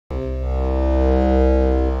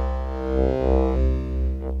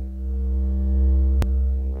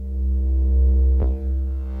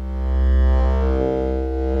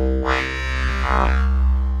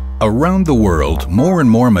Around the world, more and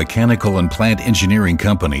more mechanical and plant engineering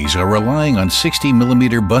companies are relying on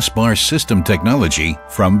 60mm bus bar system technology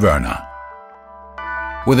from Wöhner.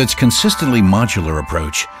 With its consistently modular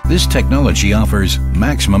approach, this technology offers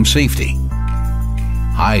maximum safety,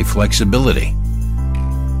 high flexibility,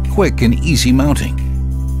 quick and easy mounting,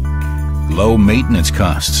 low maintenance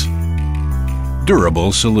costs,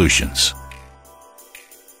 durable solutions.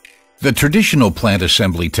 The traditional plant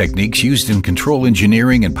assembly techniques used in control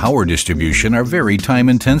engineering and power distribution are very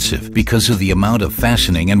time-intensive because of the amount of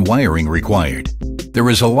fastening and wiring required. There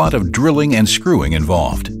is a lot of drilling and screwing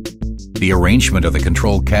involved. The arrangement of the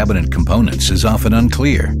control cabinet components is often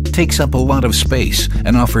unclear, takes up a lot of space,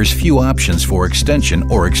 and offers few options for extension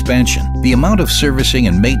or expansion. The amount of servicing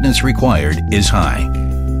and maintenance required is high.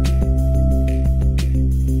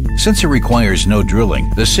 Since it requires no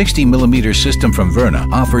drilling, the 60mm system from Wöhner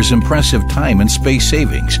offers impressive time and space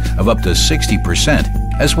savings of up to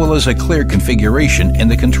 60%, as well as a clear configuration in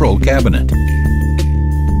the control cabinet.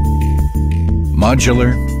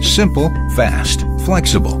 Modular, simple, fast,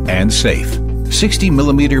 flexible, and safe.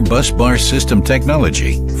 60mm bus bar system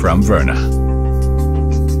technology from Wöhner.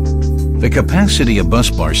 The capacity of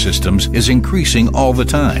bus bar systems is increasing all the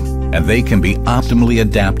time, and they can be optimally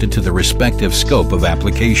adapted to the respective scope of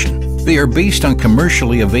application. They are based on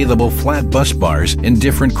commercially available flat bus bars in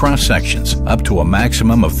different cross-sections, up to a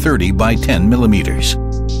maximum of 30 by 10 millimeters.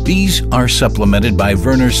 These are supplemented by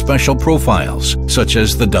Wöhner's special profiles, such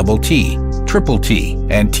as the double T, triple T,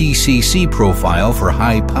 and TCC profile for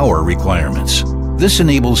high power requirements. This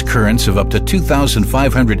enables currents of up to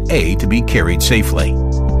 2500 A to be carried safely.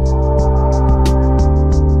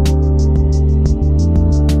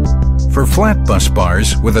 For flat bus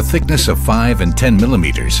bars with a thickness of 5 and 10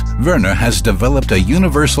 millimeters, Wöhner has developed a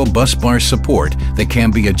universal bus bar support that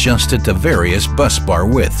can be adjusted to various bus bar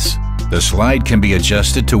widths. The slide can be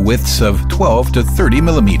adjusted to widths of 12 to 30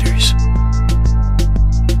 millimeters.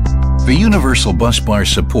 The universal bus bar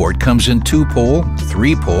support comes in 2-pole,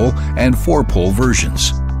 3-pole, and 4-pole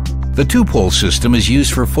versions. The 2-pole system is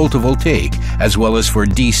used for photovoltaic as well as for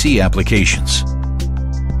DC applications.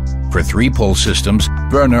 For 3-pole systems,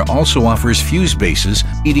 Wöhner also offers fuse bases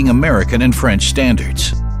meeting American and French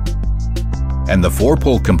standards. And the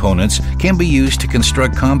 4-pole components can be used to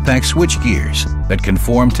construct compact switch gears that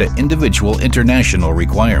conform to individual international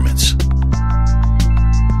requirements.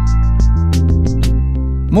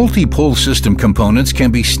 Multi-pole system components can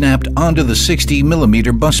be snapped onto the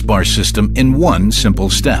 60mm bus bar system in one simple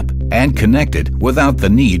step and connected without the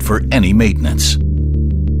need for any maintenance.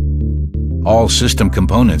 All system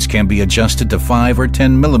components can be adjusted to 5 or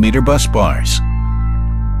 10mm bus bars.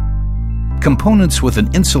 Components with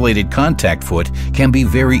an insulated contact foot can be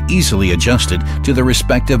very easily adjusted to the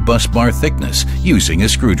respective bus bar thickness using a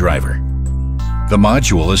screwdriver. The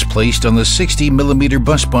module is placed on the 60mm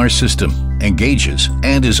bus bar system, engages,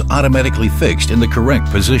 and is automatically fixed in the correct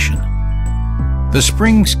position. The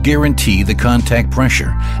springs guarantee the contact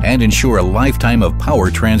pressure and ensure a lifetime of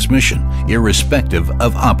power transmission, irrespective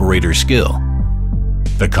of operator skill.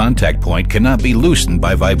 The contact point cannot be loosened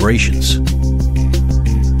by vibrations.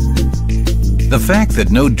 The fact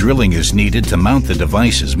that no drilling is needed to mount the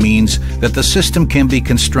devices means that the system can be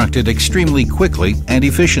constructed extremely quickly and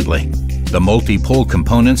efficiently. The multi-pole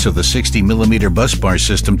components of the 60mm bus bar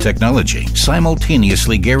system technology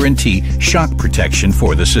simultaneously guarantee shock protection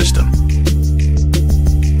for the system.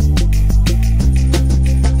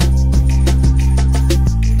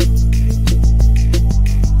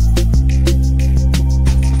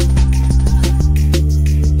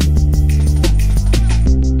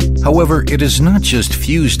 However, it is not just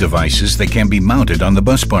fuse devices that can be mounted on the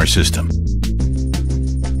bus bar system.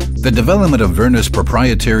 The development of Wöhner's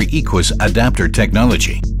proprietary Equus adapter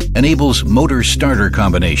technology enables motor starter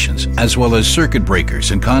combinations as well as circuit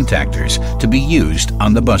breakers and contactors to be used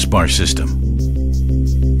on the bus bar system.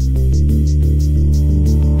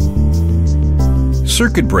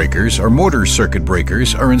 Circuit breakers or motor circuit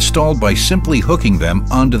breakers are installed by simply hooking them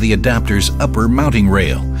onto the adapter's upper mounting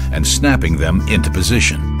rail and snapping them into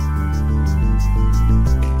position.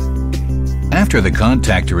 After the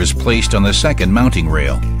contactor is placed on the second mounting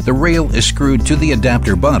rail, the rail is screwed to the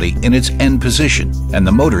adapter body in its end position and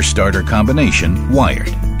the motor starter combination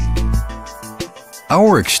wired.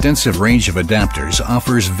 Our extensive range of adapters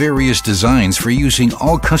offers various designs for using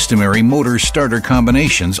all customary motor starter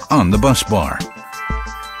combinations on the bus bar.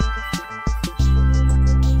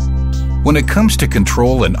 When it comes to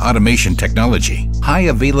control and automation technology, high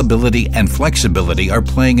availability and flexibility are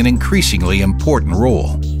playing an increasingly important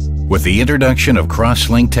role. With the introduction of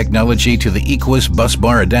cross-link technology to the Equus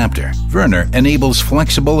busbar adapter, Wöhner enables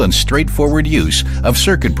flexible and straightforward use of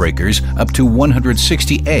circuit breakers up to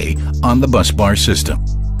 160A on the busbar system.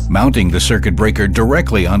 Mounting the circuit breaker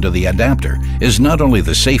directly onto the adapter is not only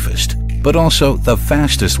the safest, but also the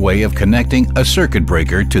fastest way of connecting a circuit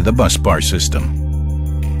breaker to the busbar system.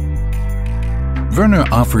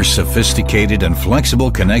 Wöhner offers sophisticated and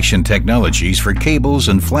flexible connection technologies for cables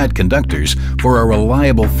and flat conductors for a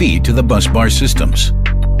reliable feed to the busbar systems.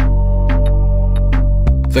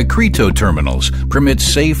 The Creto terminals permit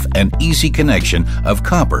safe and easy connection of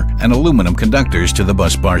copper and aluminum conductors to the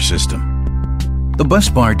busbar system. The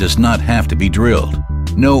busbar does not have to be drilled.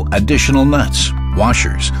 No additional nuts,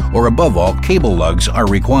 washers, or above all, cable lugs are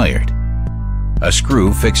required. A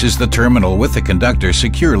screw fixes the terminal with the conductor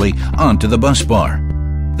securely onto the busbar.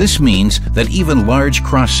 This means that even large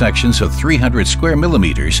cross-sections of 300 square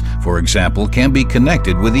millimeters, for example, can be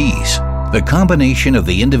connected with ease. The combination of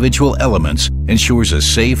the individual elements ensures a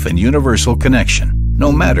safe and universal connection,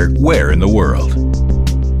 no matter where in the world.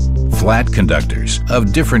 Flat conductors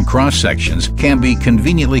of different cross-sections can be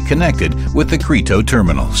conveniently connected with the Creto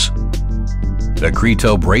terminals. The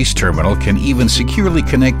Creto brace terminal can even securely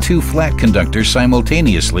connect two flat conductors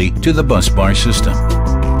simultaneously to the busbar system.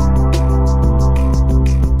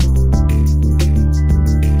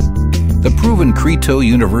 The proven Creto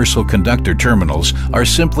universal conductor terminals are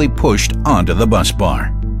simply pushed onto the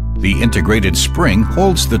busbar. The integrated spring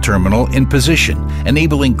holds the terminal in position,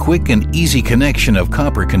 enabling quick and easy connection of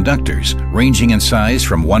copper conductors ranging in size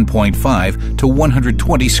from 1.5 to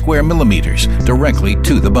 120 square millimeters directly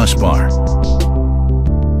to the busbar.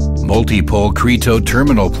 Multi-pole Creto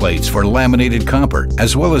terminal plates for laminated copper,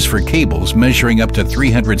 as well as for cables measuring up to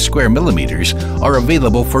 300 square millimeters, are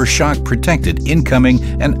available for shock-protected incoming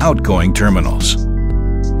and outgoing terminals.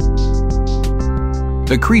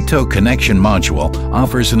 The Creto connection module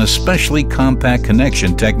offers an especially compact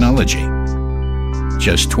connection technology.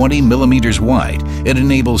 Just 20 millimeters wide, it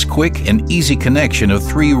enables quick and easy connection of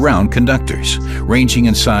 3 round conductors, ranging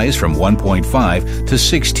in size from 1.5 to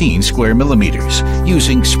 16 square millimeters,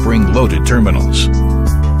 using spring-loaded terminals.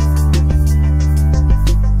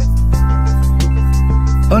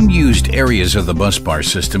 Unused areas of the busbar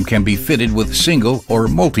system can be fitted with single or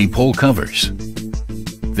multi-pole covers.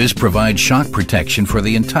 This provides shock protection for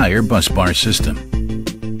the entire busbar system.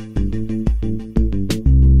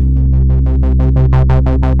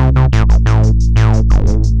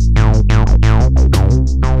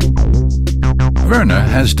 Wöhner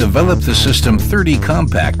has developed the System 30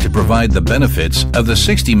 Compact to provide the benefits of the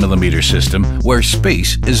 60mm system where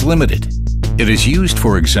space is limited. It is used,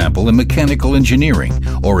 for example, in mechanical engineering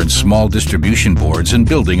or in small distribution boards and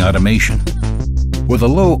building automation. With a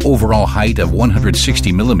low overall height of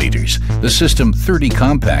 160 millimeters, the System 30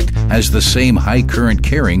 Compact has the same high current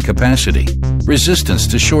carrying capacity, resistance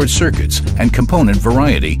to short circuits, and component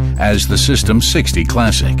variety as the System 60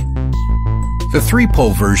 Classic. The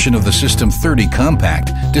 3-pole version of the System 30 Compact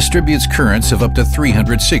distributes currents of up to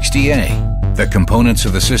 360A. The components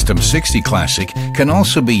of the System 60 Classic can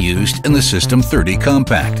also be used in the System 30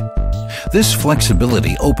 Compact. This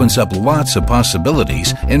flexibility opens up lots of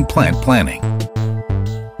possibilities in plant planning.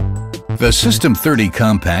 The System 30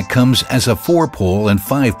 Compact comes as a 4-pole and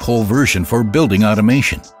 5-pole version for building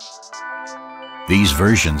automation. These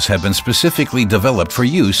versions have been specifically developed for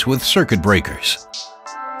use with circuit breakers.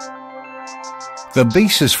 The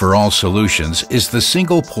basis for all solutions is the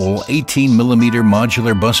single-pole 18mm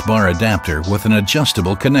modular busbar adapter with an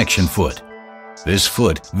adjustable connection foot. This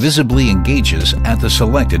foot visibly engages at the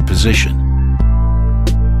selected position.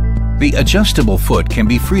 The adjustable foot can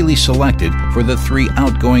be freely selected for the 3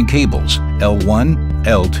 outgoing cables, L1,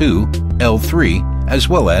 L2, L3, as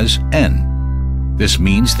well as N. This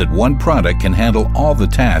means that one product can handle all the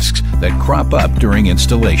tasks that crop up during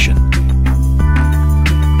installation.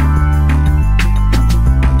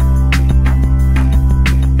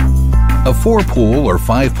 A 4-pole or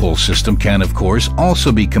 5-pole system can, of course,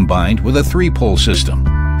 also be combined with a 3-pole system.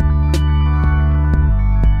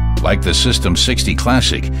 Like the System 60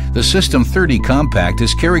 Classic, the System 30 Compact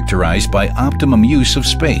is characterized by optimum use of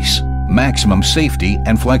space, maximum safety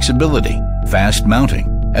and flexibility, fast mounting,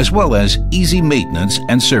 as well as easy maintenance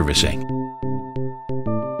and servicing.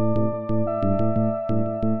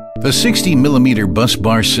 The 60mm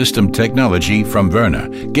busbar system technology from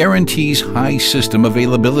Wöhner guarantees high system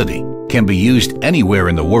availability, can be used anywhere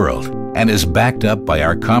in the world, and is backed up by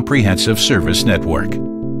our comprehensive service network.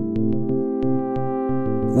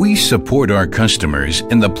 We support our customers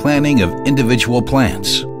in the planning of individual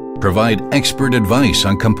plants, provide expert advice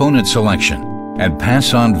on component selection, and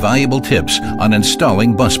pass on valuable tips on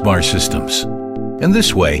installing busbar systems. In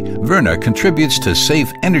this way, Wöhner contributes to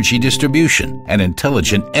safe energy distribution and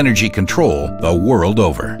intelligent energy control the world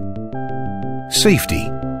over. Safety,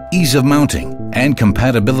 ease of mounting, and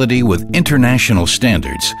compatibility with international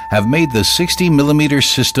standards have made the 60mm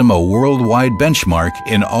system a worldwide benchmark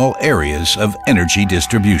in all areas of energy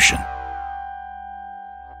distribution.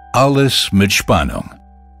 Alles mit Spannung.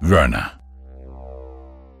 Wöhner.